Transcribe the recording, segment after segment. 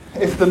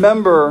If the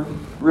member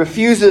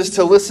refuses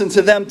to listen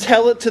to them,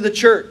 tell it to the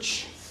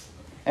church.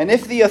 And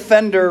if the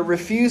offender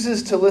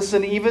refuses to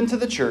listen even to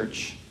the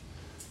church,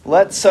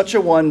 let such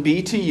a one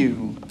be to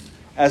you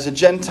as a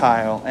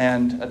Gentile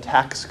and a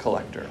tax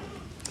collector.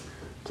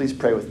 Please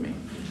pray with me.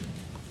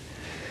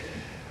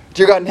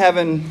 Dear God in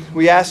heaven,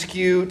 we ask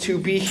you to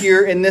be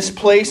here in this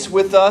place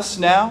with us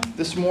now,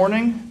 this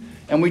morning,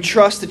 and we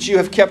trust that you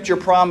have kept your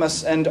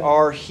promise and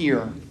are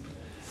here.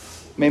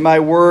 May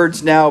my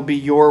words now be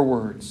your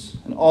words,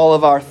 and all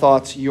of our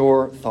thoughts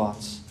your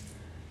thoughts.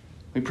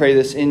 We pray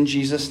this in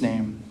Jesus'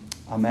 name.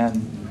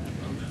 Amen.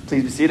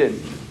 Please be seated.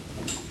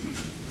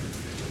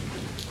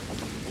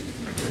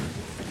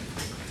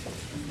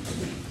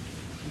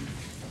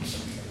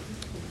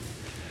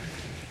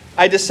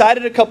 I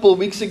decided a couple of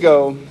weeks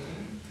ago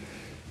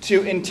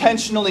to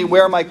intentionally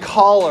wear my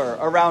collar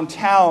around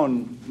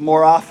town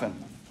more often.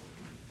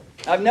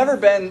 I've never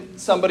been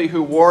somebody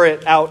who wore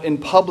it out in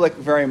public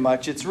very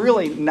much. It's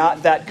really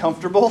not that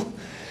comfortable.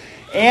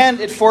 And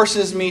it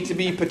forces me to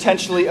be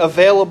potentially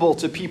available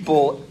to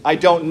people I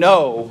don't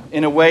know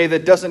in a way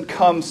that doesn't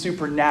come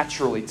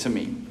supernaturally to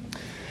me.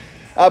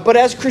 But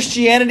as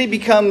Christianity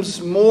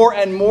becomes more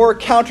and more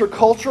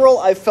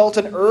countercultural, I've felt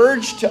an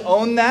urge to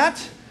own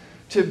that,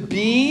 to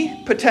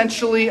be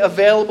potentially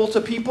available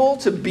to people,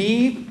 to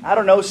be,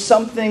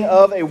 something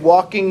of a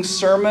walking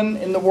sermon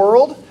in the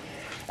world.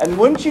 And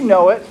wouldn't you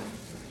know it,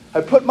 I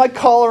put my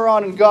collar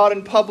on and go out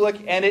in public,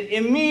 and it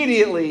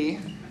immediately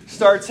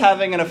starts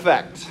having an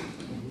effect.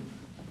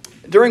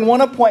 During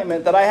one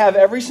appointment that I have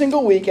every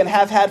single week and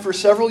have had for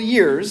several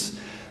years,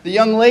 the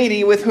young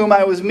lady with whom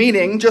I was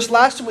meeting just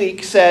last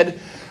week said,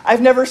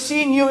 "I've never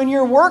seen you in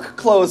your work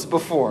clothes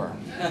before."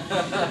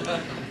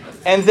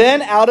 And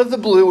then, out of the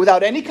blue,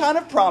 without any kind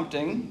of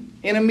prompting,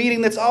 in a meeting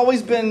that's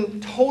always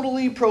been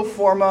totally pro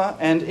forma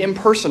and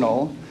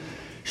impersonal,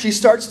 she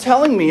starts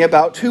telling me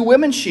about two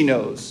women she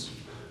knows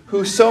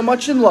who, so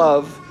much in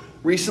love,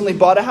 recently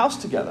bought a house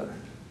together.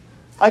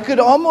 I could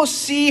almost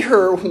see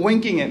her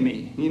winking at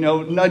me,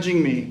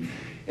 nudging me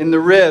in the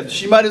ribs.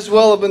 She might as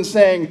well have been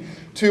saying,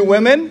 "Two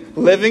women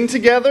living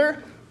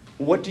together?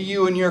 What do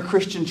you and your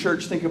Christian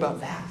church think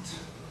about that?"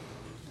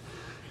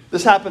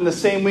 This happened the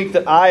same week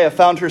that Aya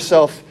found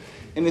herself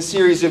in a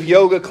series of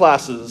yoga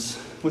classes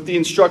with the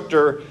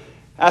instructor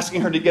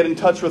asking her to get in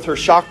touch with her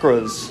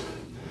chakras,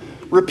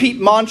 repeat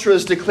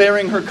mantras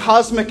declaring her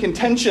cosmic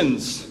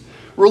intentions,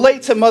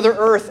 relate to Mother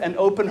Earth, and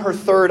open her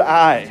third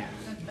eye.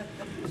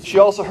 She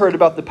also heard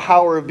about the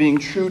power of being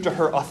true to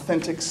her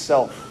authentic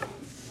self.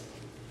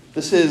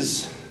 This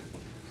is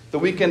the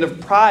weekend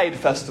of Pride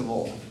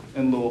Festival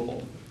in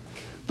Louisville.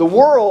 The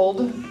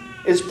world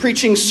is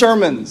preaching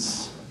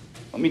sermons,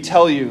 let me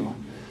tell you.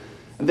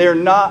 They're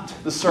not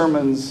the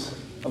sermons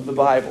of the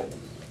Bible.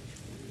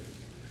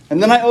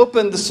 And then I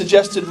opened the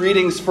suggested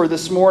readings for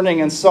this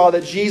morning and saw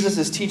that Jesus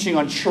is teaching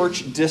on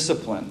church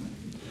discipline.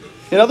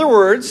 In other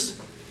words,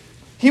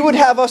 he would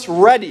have us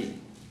ready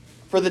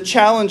for the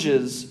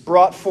challenges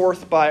brought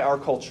forth by our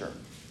culture,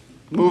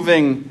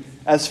 moving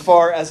as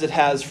far as it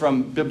has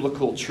from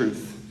biblical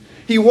truth.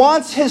 He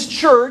wants his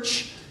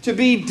church to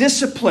be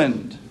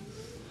disciplined.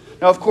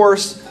 Now, of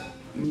course,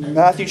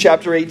 Matthew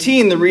chapter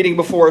 18, the reading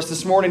before us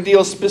this morning,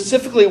 deals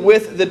specifically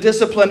with the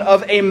discipline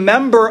of a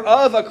member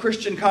of a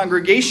Christian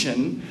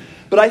congregation.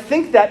 But I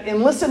think that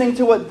in listening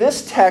to what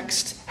this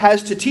text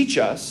has to teach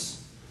us,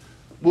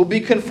 we'll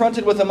be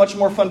confronted with a much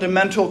more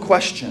fundamental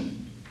question.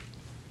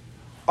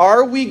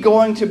 Are we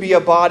going to be a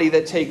body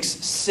that takes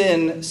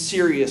sin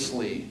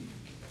seriously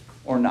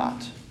or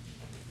not?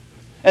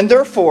 And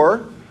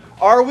therefore,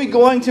 are we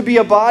going to be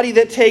a body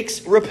that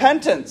takes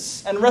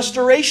repentance and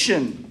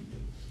restoration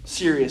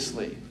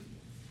seriously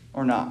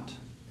or not?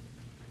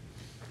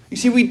 You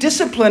see, we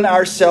discipline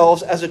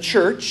ourselves as a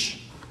church,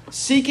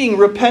 seeking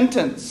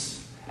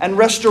repentance and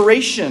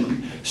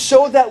restoration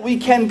so that we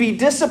can be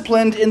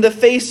disciplined in the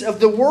face of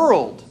the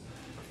world,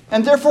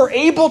 and therefore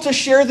able to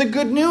share the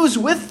good news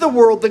with the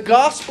world, the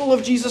gospel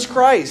of Jesus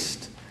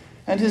Christ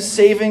and his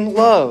saving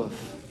love.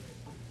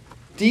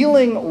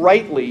 Dealing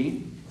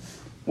rightly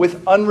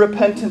with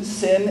unrepentant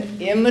sin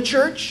in the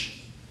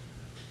church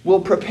will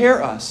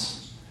prepare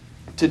us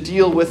to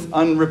deal with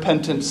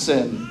unrepentant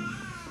sin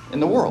in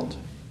the world.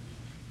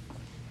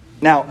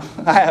 Now,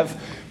 I have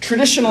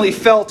traditionally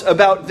felt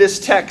about this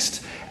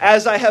text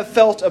as I have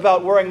felt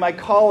about wearing my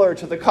collar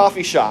to the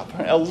coffee shop,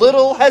 a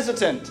little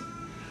hesitant.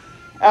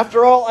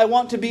 After all, I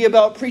want to be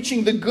about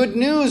preaching the good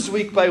news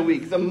week by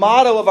week. The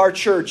motto of our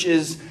church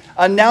is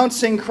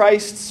announcing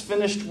Christ's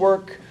finished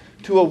work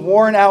to a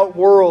worn-out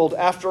world.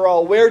 After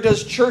all, where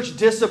does church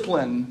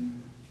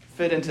discipline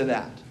fit into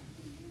that?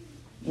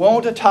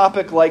 Won't a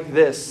topic like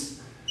this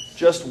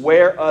just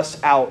wear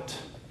us out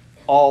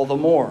all the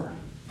more?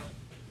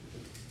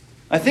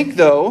 I think,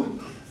 though,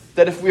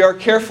 that if we are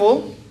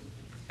careful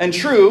and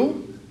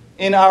true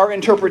in our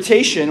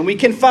interpretation, we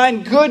can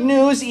find good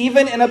news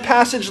even in a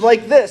passage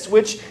like this,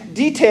 which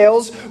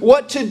details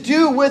what to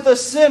do with a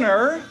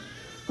sinner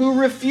who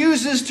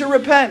refuses to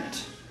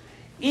repent,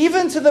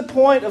 even to the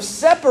point of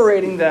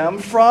separating them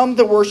from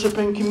the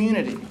worshiping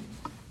community.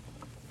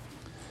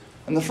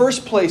 And the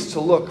first place to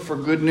look for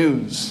good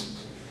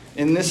news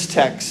in this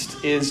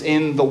text is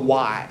in the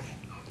why.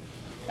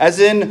 As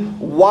in,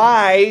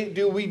 why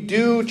do we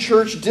do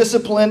church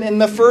discipline in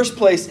the first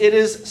place? It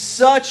is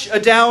such a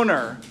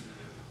downer.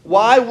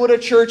 Why would a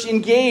church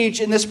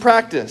engage in this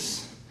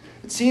practice?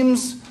 It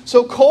seems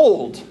so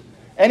cold.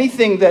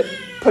 Anything that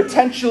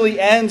potentially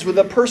ends with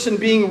a person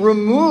being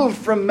removed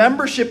from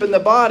membership in the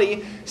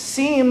body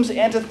seems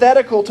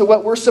antithetical to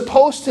what we're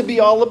supposed to be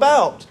all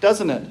about,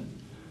 doesn't it?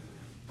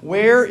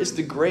 Where is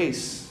the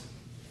grace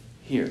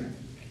here?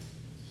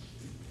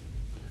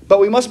 But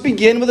we must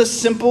begin with a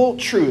simple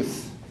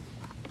truth.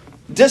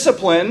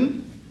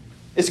 Discipline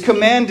is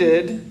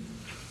commanded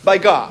by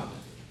God.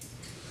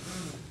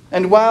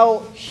 And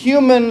while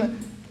human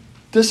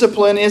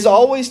discipline is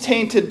always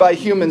tainted by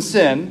human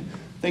sin,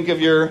 think of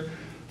your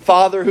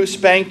father who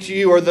spanked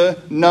you or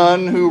the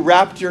nun who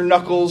rapped your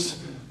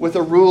knuckles with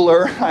a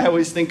ruler. I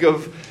always think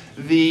of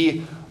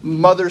the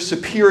Mother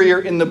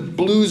Superior in the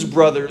Blues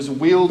Brothers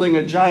wielding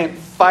a giant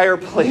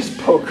fireplace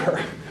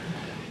poker.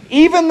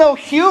 Even though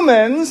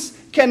humans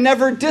can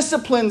never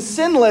discipline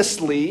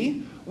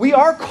sinlessly, we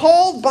are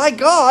called by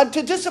God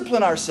to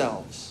discipline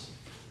ourselves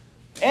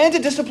and to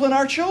discipline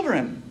our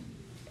children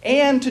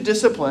and to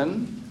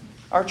discipline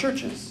our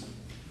churches.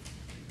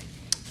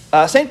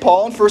 St.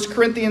 Paul in 1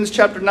 Corinthians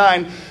chapter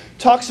 9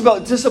 talks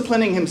about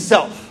disciplining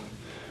himself.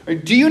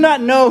 Do you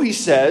not know, he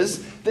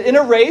says, that in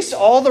a race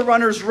all the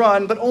runners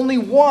run, but only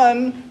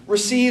one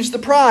receives the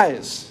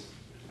prize?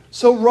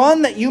 So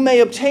run that you may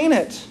obtain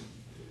it.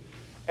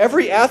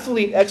 Every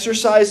athlete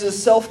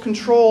exercises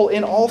self-control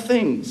in all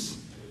things.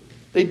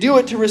 They do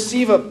it to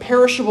receive a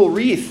perishable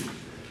wreath,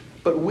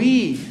 but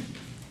we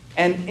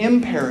an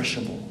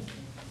imperishable.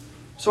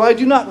 So I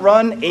do not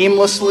run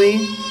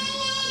aimlessly.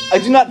 I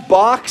do not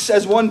box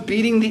as one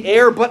beating the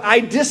air, but I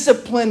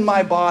discipline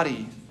my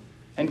body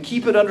and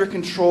keep it under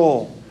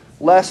control,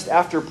 lest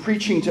after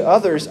preaching to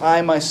others,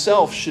 I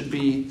myself should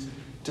be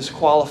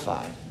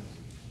disqualified.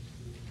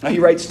 Now he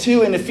writes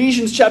too in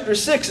Ephesians chapter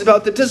 6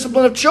 about the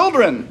discipline of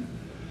children,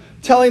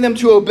 telling them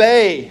to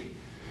obey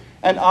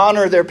and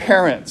honor their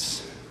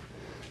parents.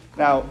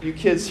 Now, you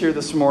kids here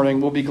this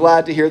morning will be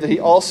glad to hear that he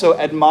also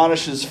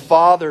admonishes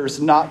fathers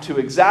not to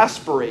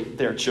exasperate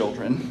their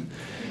children.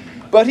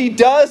 But he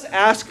does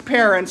ask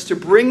parents to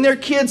bring their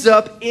kids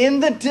up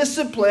in the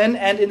discipline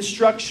and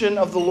instruction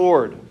of the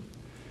Lord.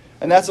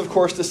 And that's, of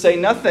course, to say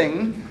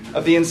nothing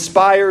of the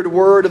inspired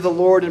word of the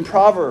Lord in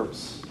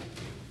Proverbs,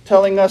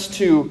 telling us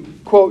to,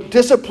 quote,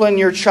 discipline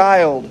your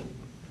child,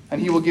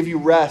 and he will give you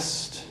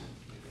rest.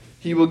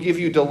 He will give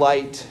you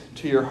delight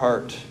to your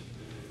heart.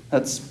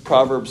 That's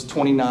Proverbs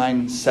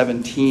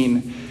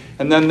 29:17.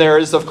 And then there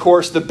is, of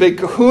course, the big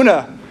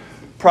kahuna,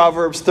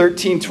 Proverbs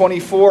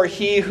 13:24.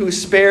 He who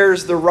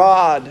spares the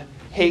rod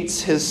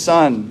hates his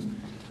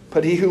son,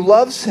 but he who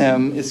loves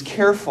him is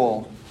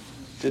careful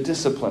to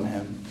discipline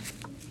him.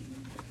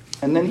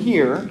 And then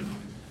here,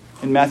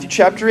 in Matthew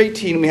chapter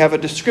 18, we have a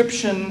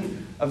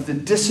description of the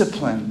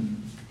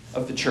discipline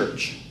of the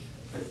church.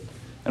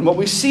 And what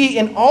we see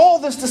in all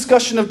this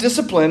discussion of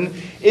discipline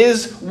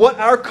is what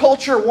our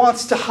culture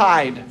wants to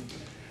hide.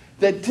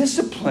 That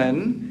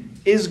discipline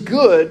is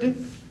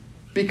good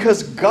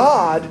because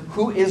God,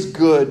 who is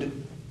good,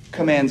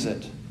 commands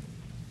it.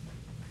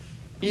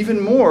 Even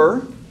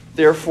more,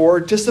 therefore,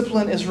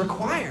 discipline is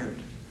required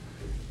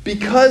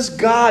because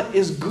God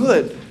is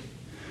good.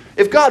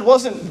 If God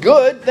wasn't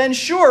good, then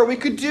sure, we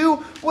could do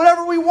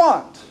whatever we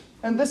want.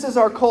 And this is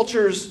our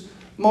culture's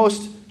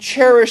most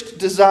cherished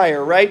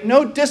desire, right?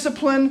 No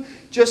discipline,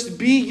 just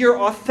be your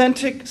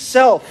authentic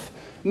self.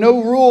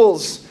 No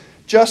rules,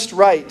 just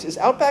right. Is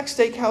Outback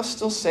Steakhouse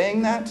still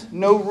saying that?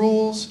 No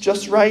rules,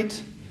 just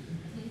right?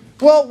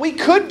 Well, we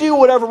could do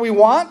whatever we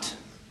want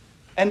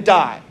and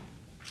die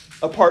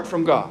apart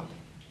from God.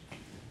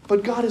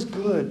 But God is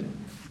good,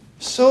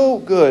 so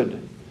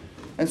good.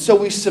 And so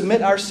we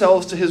submit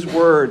ourselves to his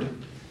word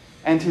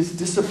and his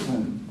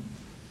discipline,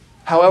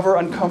 however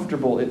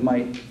uncomfortable it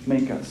might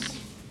make us.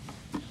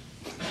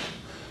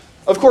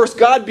 Of course,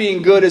 God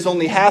being good is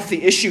only half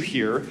the issue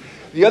here.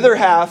 The other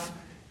half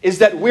is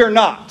that we're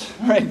not.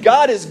 Right?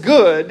 God is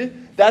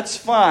good, that's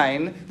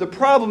fine. The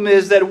problem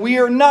is that we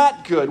are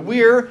not good.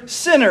 We're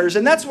sinners.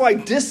 And that's why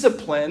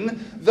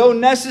discipline, though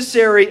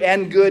necessary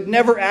and good,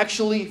 never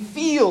actually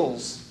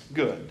feels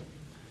good.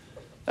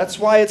 That's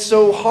why it's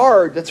so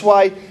hard. That's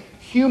why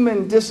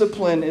human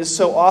discipline is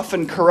so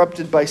often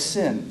corrupted by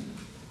sin.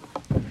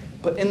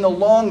 But in the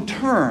long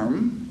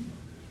term,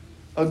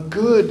 a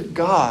good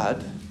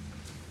God,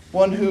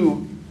 one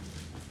who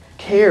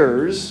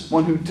cares,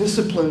 one who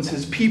disciplines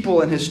his people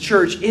and his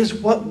church, is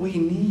what we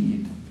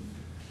need.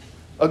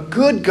 A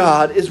good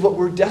God is what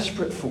we're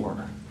desperate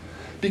for.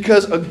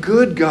 Because a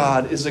good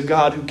God is a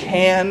God who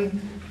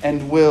can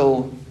and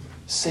will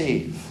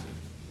save.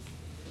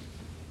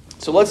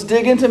 So let's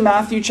dig into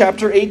Matthew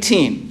chapter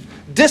 18.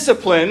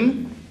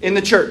 Discipline in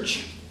the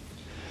church.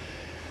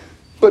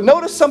 But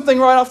notice something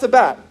right off the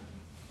bat.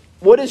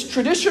 What is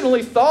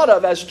traditionally thought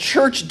of as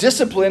church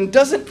discipline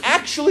doesn't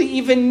actually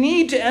even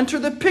need to enter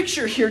the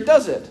picture here,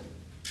 does it?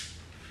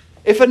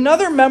 If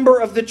another member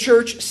of the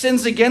church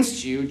sins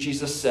against you,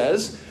 Jesus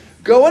says,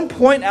 go and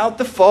point out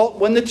the fault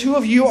when the two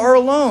of you are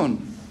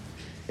alone.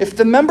 If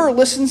the member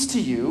listens to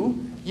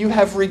you, you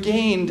have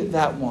regained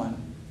that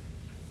one.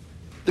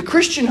 The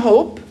Christian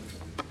hope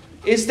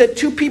is that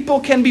two people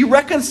can be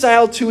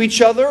reconciled to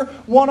each other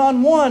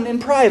one-on-one in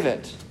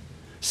private.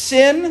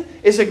 Sin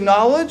is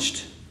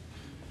acknowledged,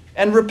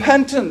 and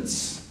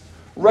repentance,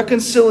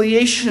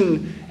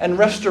 reconciliation, and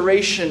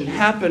restoration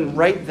happen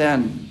right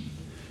then.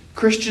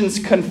 Christians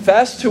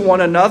confess to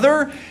one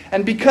another,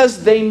 and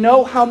because they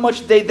know how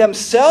much they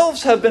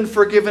themselves have been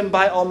forgiven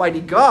by Almighty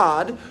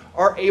God,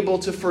 are able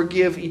to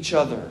forgive each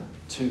other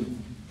too.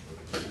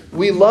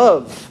 We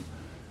love,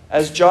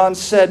 as John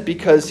said,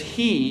 because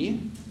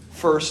He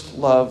first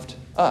loved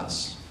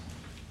us.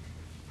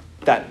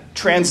 That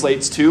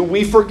translates to,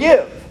 we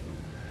forgive,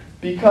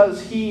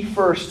 because He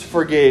first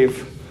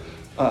forgave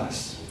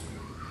us.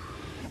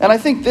 And I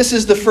think this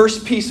is the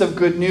first piece of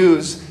good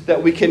news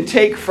that we can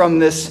take from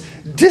this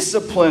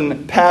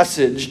discipline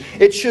passage.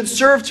 It should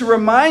serve to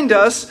remind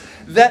us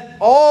that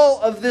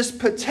all of this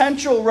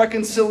potential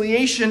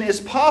reconciliation is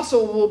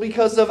possible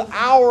because of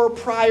our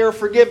prior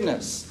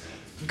forgiveness.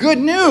 Good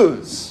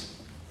news!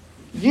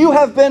 You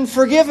have been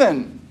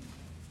forgiven.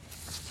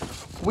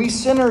 We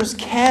sinners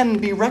can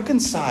be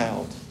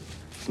reconciled,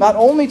 not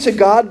only to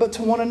God, but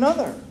to one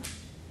another.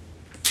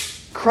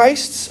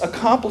 Christ's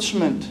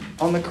accomplishment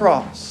on the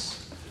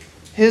cross,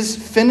 His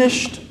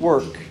finished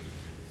work,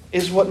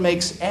 is what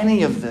makes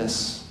any of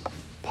this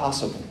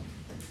possible.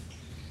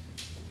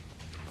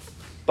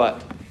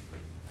 But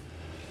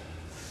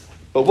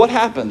what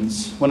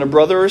happens when a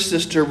brother or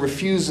sister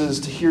refuses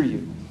to hear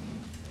you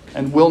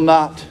and will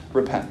not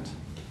repent?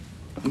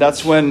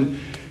 That's when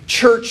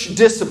church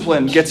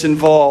discipline gets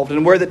involved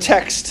and where the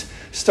text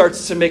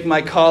starts to make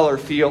my collar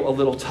feel a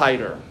little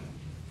tighter.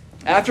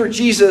 After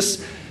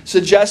Jesus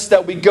suggests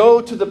that we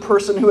go to the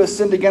person who has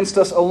sinned against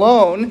us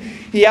alone,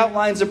 He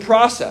outlines a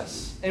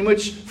process in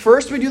which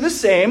first we do the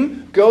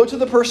same, go to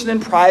the person in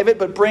private,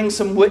 but bring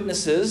some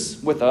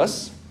witnesses with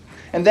us.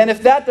 And then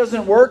if that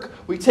doesn't work,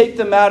 we take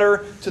the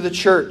matter to the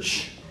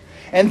church.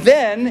 And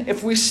then,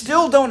 if we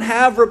still don't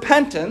have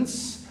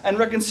repentance and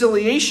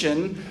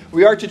reconciliation,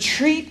 we are to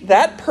treat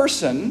that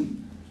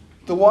person,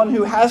 the one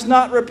who has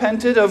not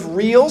repented of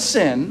real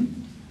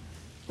sin,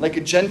 like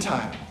a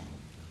Gentile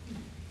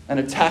and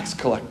a tax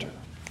collector.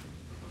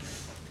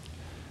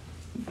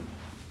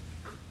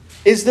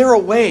 Is there a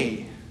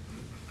way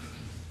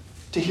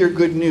to hear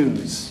good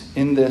news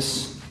in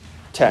this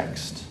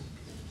text?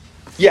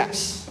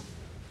 Yes.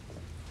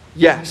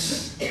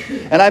 Yes.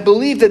 And I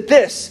believe that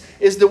this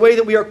is the way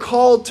that we are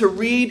called to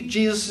read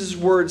Jesus'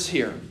 words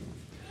here.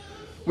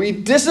 We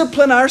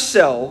discipline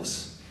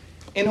ourselves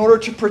in order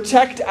to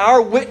protect our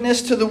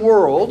witness to the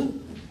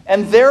world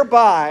and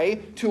thereby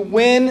to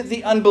win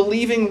the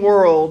unbelieving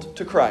world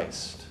to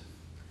Christ.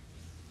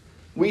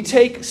 We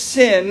take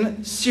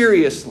sin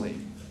seriously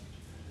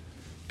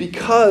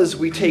because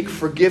we take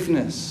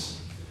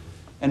forgiveness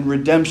and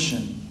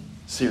redemption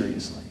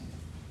seriously.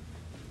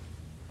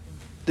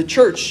 The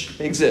church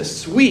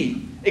exists.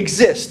 We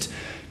exist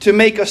to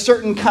make a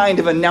certain kind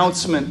of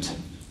announcement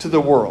to the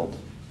world.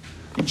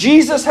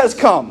 Jesus has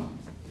come.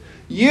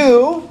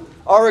 You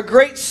are a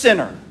great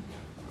sinner.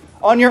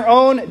 On your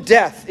own,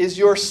 death is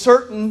your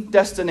certain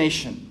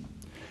destination.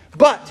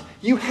 But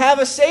you have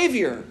a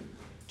Savior,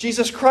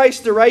 Jesus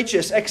Christ the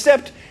righteous.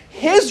 Accept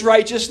His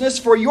righteousness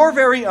for your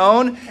very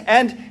own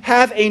and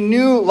have a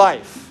new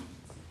life.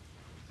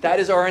 That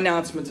is our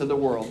announcement to the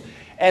world.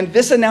 And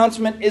this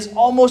announcement is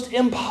almost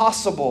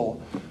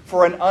impossible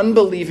for an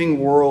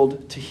unbelieving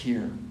world to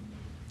hear.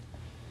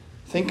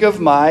 Think of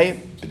my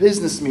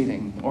business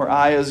meeting or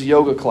Aya's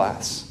yoga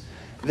class.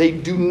 They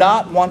do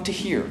not want to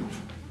hear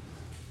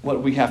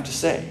what we have to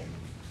say.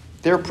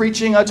 They're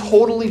preaching a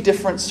totally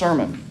different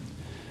sermon.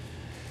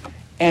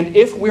 And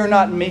if we're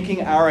not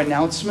making our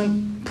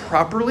announcement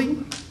properly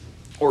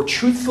or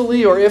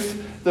truthfully, or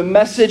if the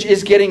message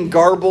is getting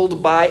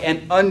garbled by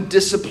an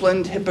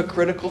undisciplined,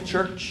 hypocritical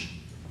church,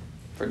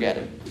 forget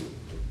it.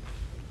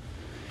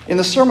 In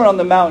the Sermon on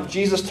the Mount,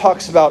 Jesus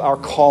talks about our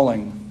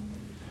calling.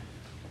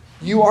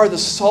 You are the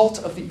salt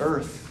of the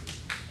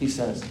earth, He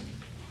says.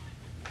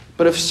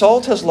 But if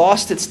salt has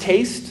lost its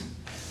taste,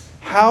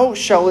 how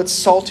shall its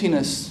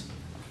saltiness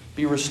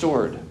be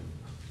restored?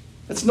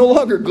 It's no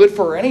longer good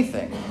for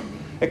anything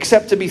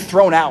except to be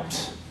thrown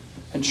out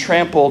and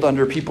trampled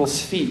under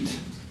people's feet.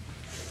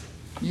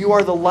 You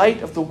are the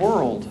light of the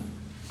world.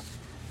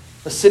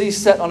 A city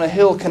set on a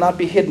hill cannot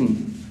be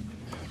hidden.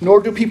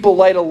 Nor do people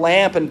light a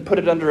lamp and put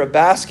it under a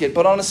basket,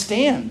 but on a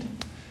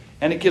stand,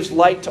 and it gives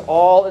light to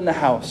all in the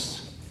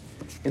house.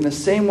 In the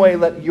same way,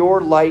 let your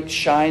light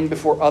shine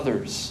before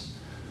others,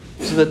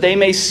 so that they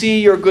may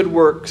see your good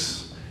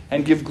works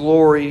and give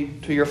glory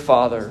to your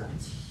Father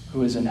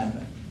who is in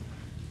heaven.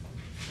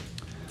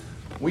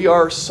 We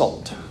are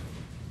salt.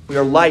 We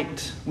are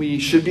light. We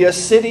should be a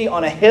city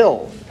on a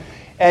hill.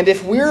 And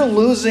if we're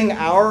losing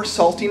our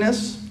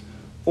saltiness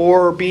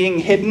or being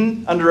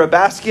hidden under a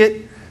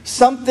basket,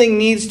 something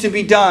needs to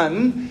be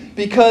done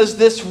because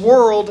this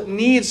world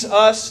needs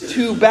us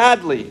too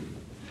badly.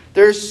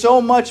 There's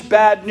so much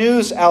bad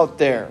news out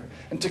there.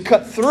 And to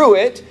cut through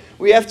it,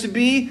 we have to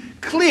be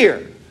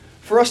clear.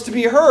 For us to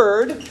be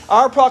heard,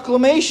 our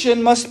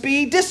proclamation must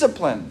be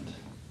disciplined.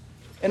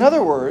 In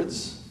other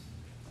words,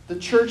 the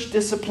church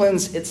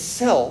disciplines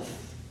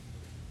itself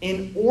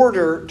in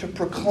order to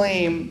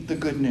proclaim the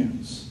good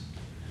news.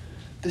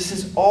 This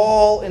is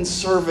all in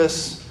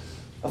service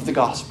of the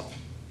gospel.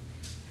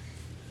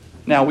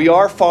 Now, we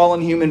are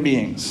fallen human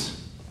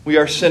beings. We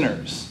are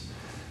sinners.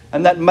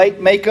 And that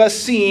might make us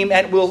seem,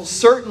 and will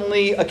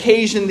certainly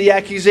occasion the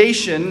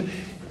accusation,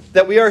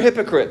 that we are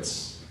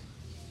hypocrites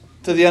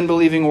to the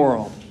unbelieving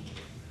world.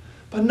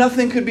 But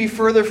nothing could be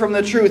further from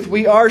the truth.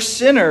 We are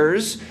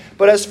sinners,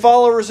 but as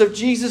followers of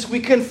Jesus, we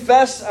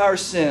confess our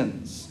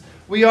sins.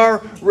 We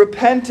are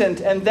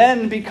repentant, and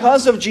then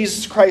because of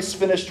Jesus Christ's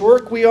finished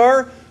work, we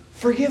are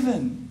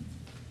forgiven.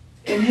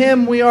 In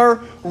Him we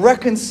are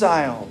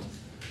reconciled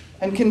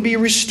and can be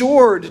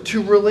restored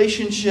to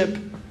relationship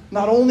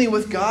not only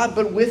with God,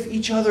 but with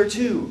each other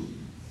too.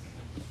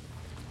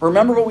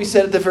 Remember what we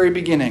said at the very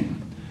beginning.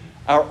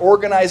 Our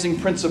organizing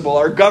principle,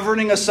 our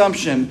governing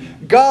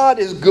assumption, God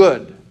is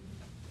good.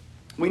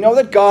 We know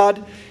that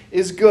God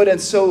is good, and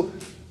so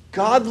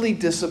godly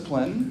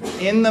discipline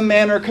in the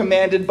manner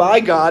commanded by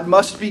God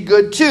must be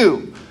good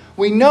too.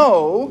 We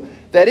know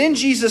that in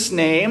Jesus'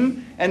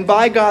 name and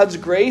by God's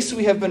grace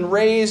we have been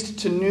raised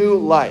to new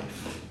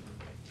life.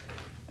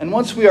 And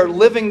once we are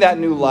living that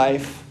new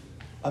life,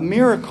 a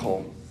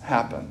miracle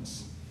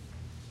happens.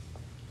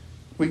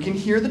 We can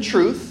hear the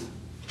truth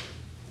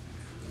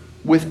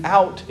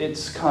without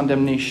its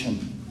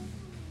condemnation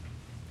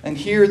and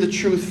hear the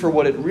truth for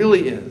what it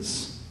really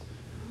is,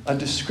 a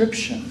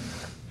description,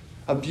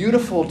 a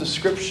beautiful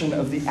description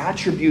of the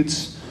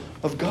attributes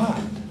of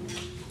God.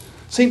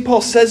 St.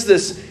 Paul says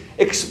this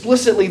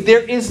explicitly.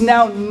 There is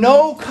now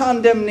no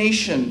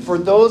condemnation for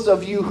those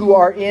of you who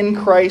are in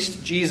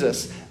Christ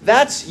Jesus.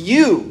 That's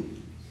you.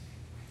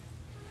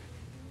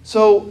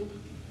 So,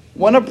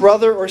 when a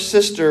brother or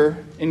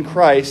sister in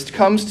Christ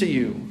comes to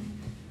you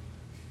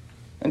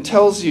and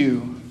tells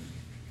you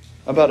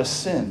about a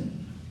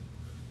sin,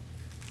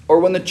 or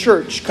when the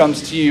church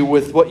comes to you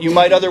with what you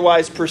might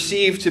otherwise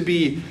perceive to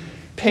be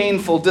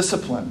painful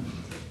discipline,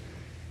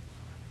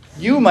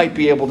 you might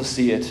be able to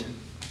see it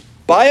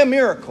by a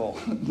miracle.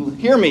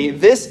 Hear me,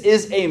 this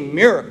is a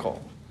miracle.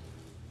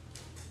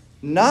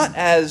 Not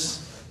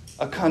as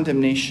a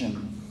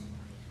condemnation,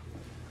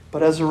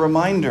 but as a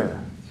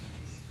reminder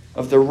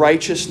of the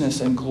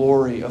righteousness and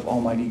glory of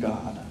Almighty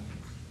God.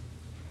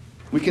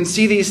 We can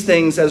see these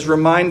things as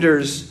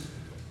reminders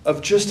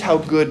of just how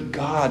good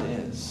God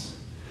is.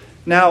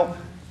 Now,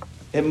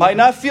 it might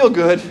not feel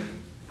good.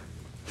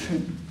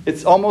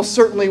 It almost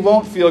certainly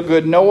won't feel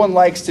good. No one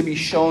likes to be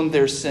shown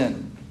their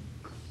sin.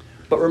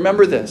 But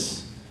remember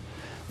this,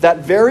 that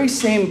very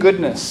same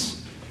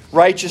goodness,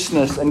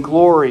 righteousness, and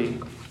glory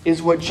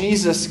is what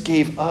Jesus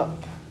gave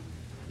up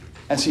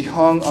as He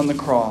hung on the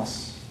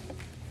cross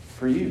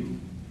for you.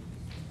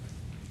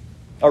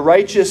 A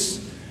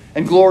righteous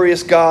and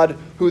glorious God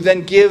who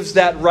then gives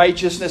that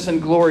righteousness and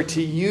glory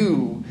to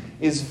you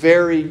is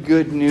very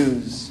good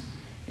news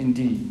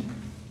indeed.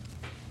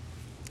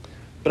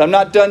 But I'm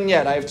not done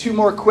yet. I have two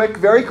more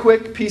very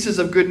quick pieces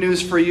of good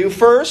news for you.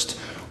 First,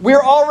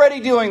 we're already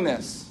doing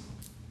this.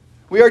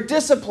 We are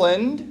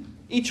disciplined,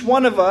 each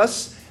one of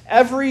us,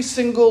 every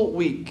single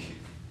week.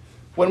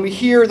 When we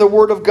hear the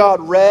Word of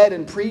God read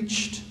and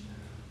preached,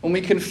 when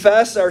we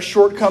confess our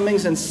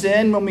shortcomings and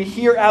sin, when we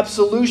hear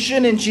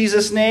absolution in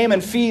Jesus' name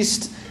and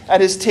feast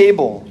at His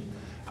table.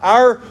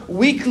 Our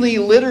weekly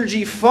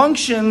liturgy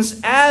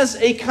functions as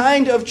a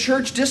kind of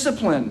church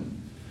discipline.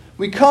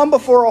 We come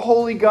before a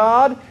holy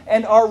God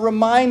and are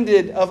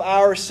reminded of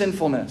our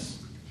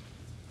sinfulness.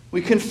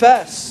 We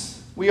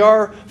confess. We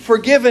are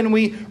forgiven.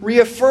 We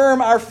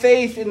reaffirm our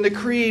faith in the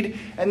creed,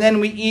 and then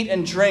we eat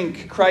and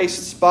drink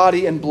Christ's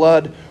body and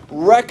blood,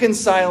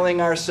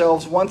 reconciling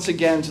ourselves once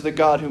again to the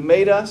God who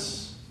made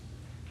us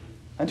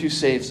and who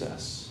saves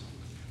us.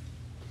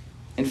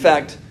 In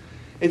fact,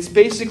 it's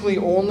basically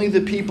only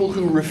the people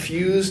who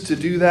refuse to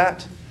do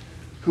that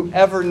who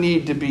ever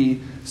need to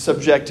be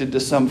subjected to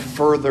some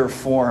further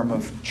form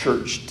of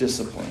church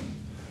discipline.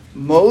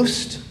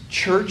 Most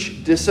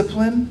church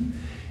discipline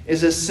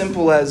is as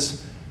simple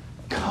as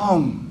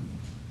come,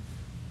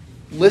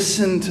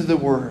 listen to the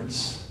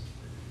words,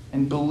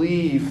 and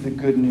believe the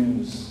good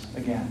news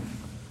again.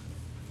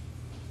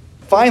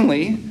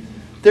 Finally,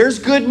 there's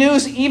good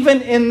news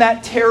even in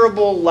that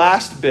terrible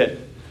last bit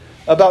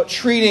about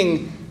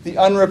treating the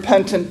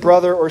unrepentant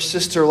brother or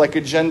sister like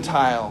a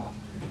Gentile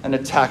and a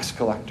tax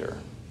collector.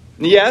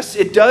 Yes,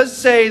 it does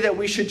say that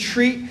we should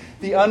treat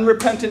the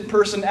unrepentant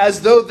person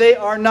as though they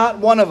are not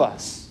one of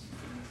us.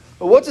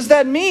 But what does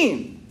that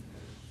mean?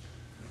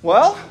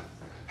 Well,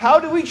 how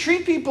do we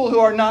treat people who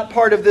are not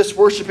part of this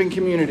worshiping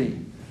community?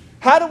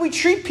 How do we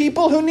treat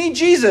people who need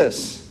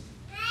Jesus?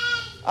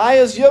 I,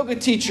 as yoga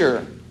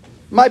teacher,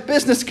 my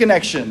business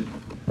connection,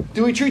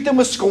 do we treat them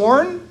with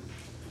scorn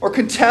or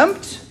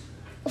contempt?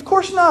 Of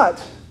course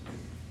not.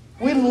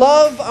 We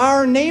love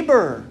our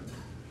neighbor.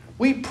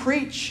 We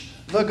preach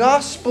the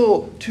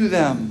gospel to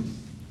them.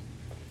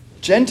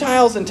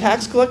 Gentiles and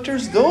tax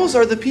collectors, those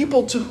are the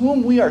people to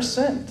whom we are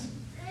sent.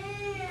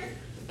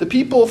 The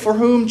people for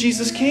whom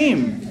Jesus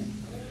came.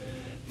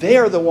 They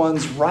are the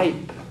ones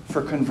ripe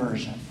for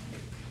conversion.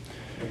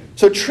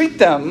 So treat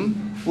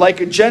them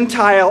like a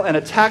Gentile and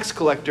a tax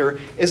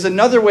collector is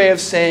another way of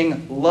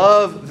saying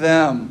love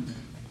them.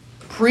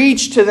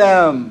 Preach to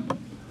them.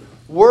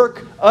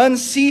 Work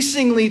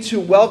unceasingly to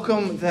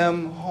welcome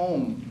them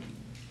home.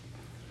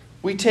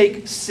 We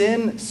take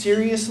sin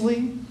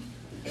seriously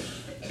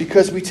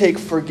because we take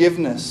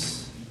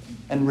forgiveness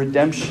and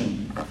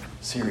redemption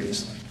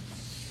seriously.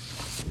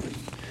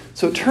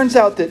 So it turns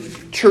out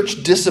that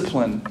church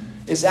discipline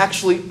is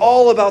actually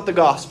all about the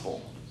gospel.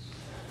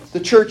 The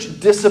church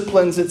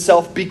disciplines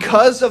itself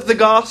because of the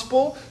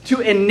gospel to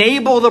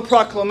enable the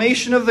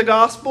proclamation of the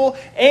gospel.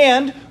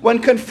 And when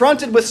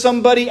confronted with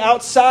somebody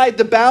outside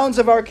the bounds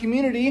of our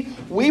community,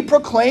 we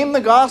proclaim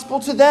the gospel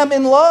to them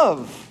in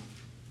love.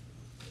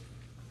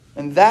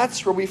 And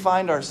that's where we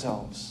find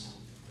ourselves.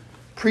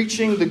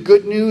 Preaching the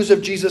good news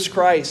of Jesus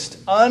Christ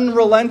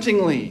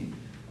unrelentingly.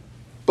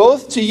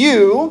 Both to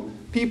you,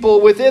 people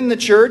within the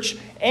church,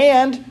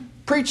 and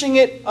preaching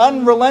it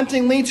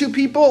unrelentingly to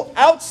people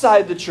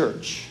outside the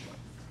church.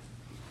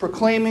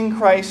 Proclaiming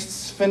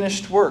Christ's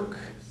finished work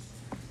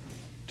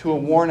to a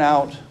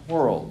worn-out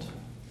world.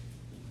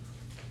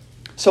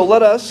 So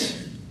let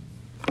us,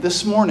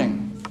 this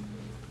morning,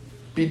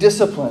 be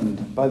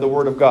disciplined by the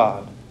Word of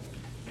God.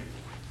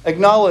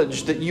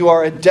 Acknowledge that you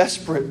are a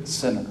desperate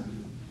sinner.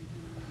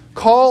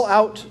 Call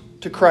out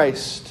to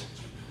Christ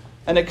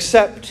and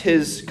accept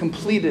His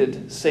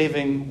completed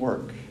saving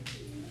work.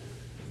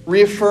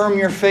 Reaffirm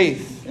your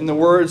faith in the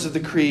words of the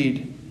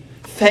Creed,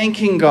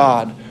 thanking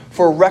God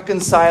for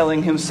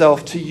reconciling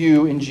Himself to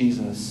you in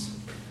Jesus.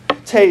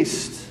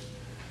 Taste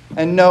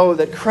and know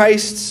that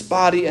Christ's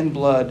body and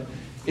blood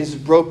is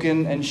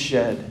broken and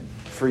shed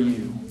for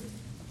you.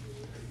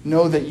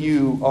 Know that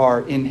you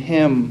are in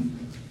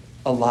Him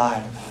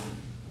alive,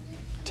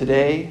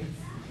 today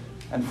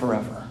and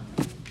forever.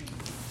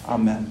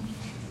 Amen.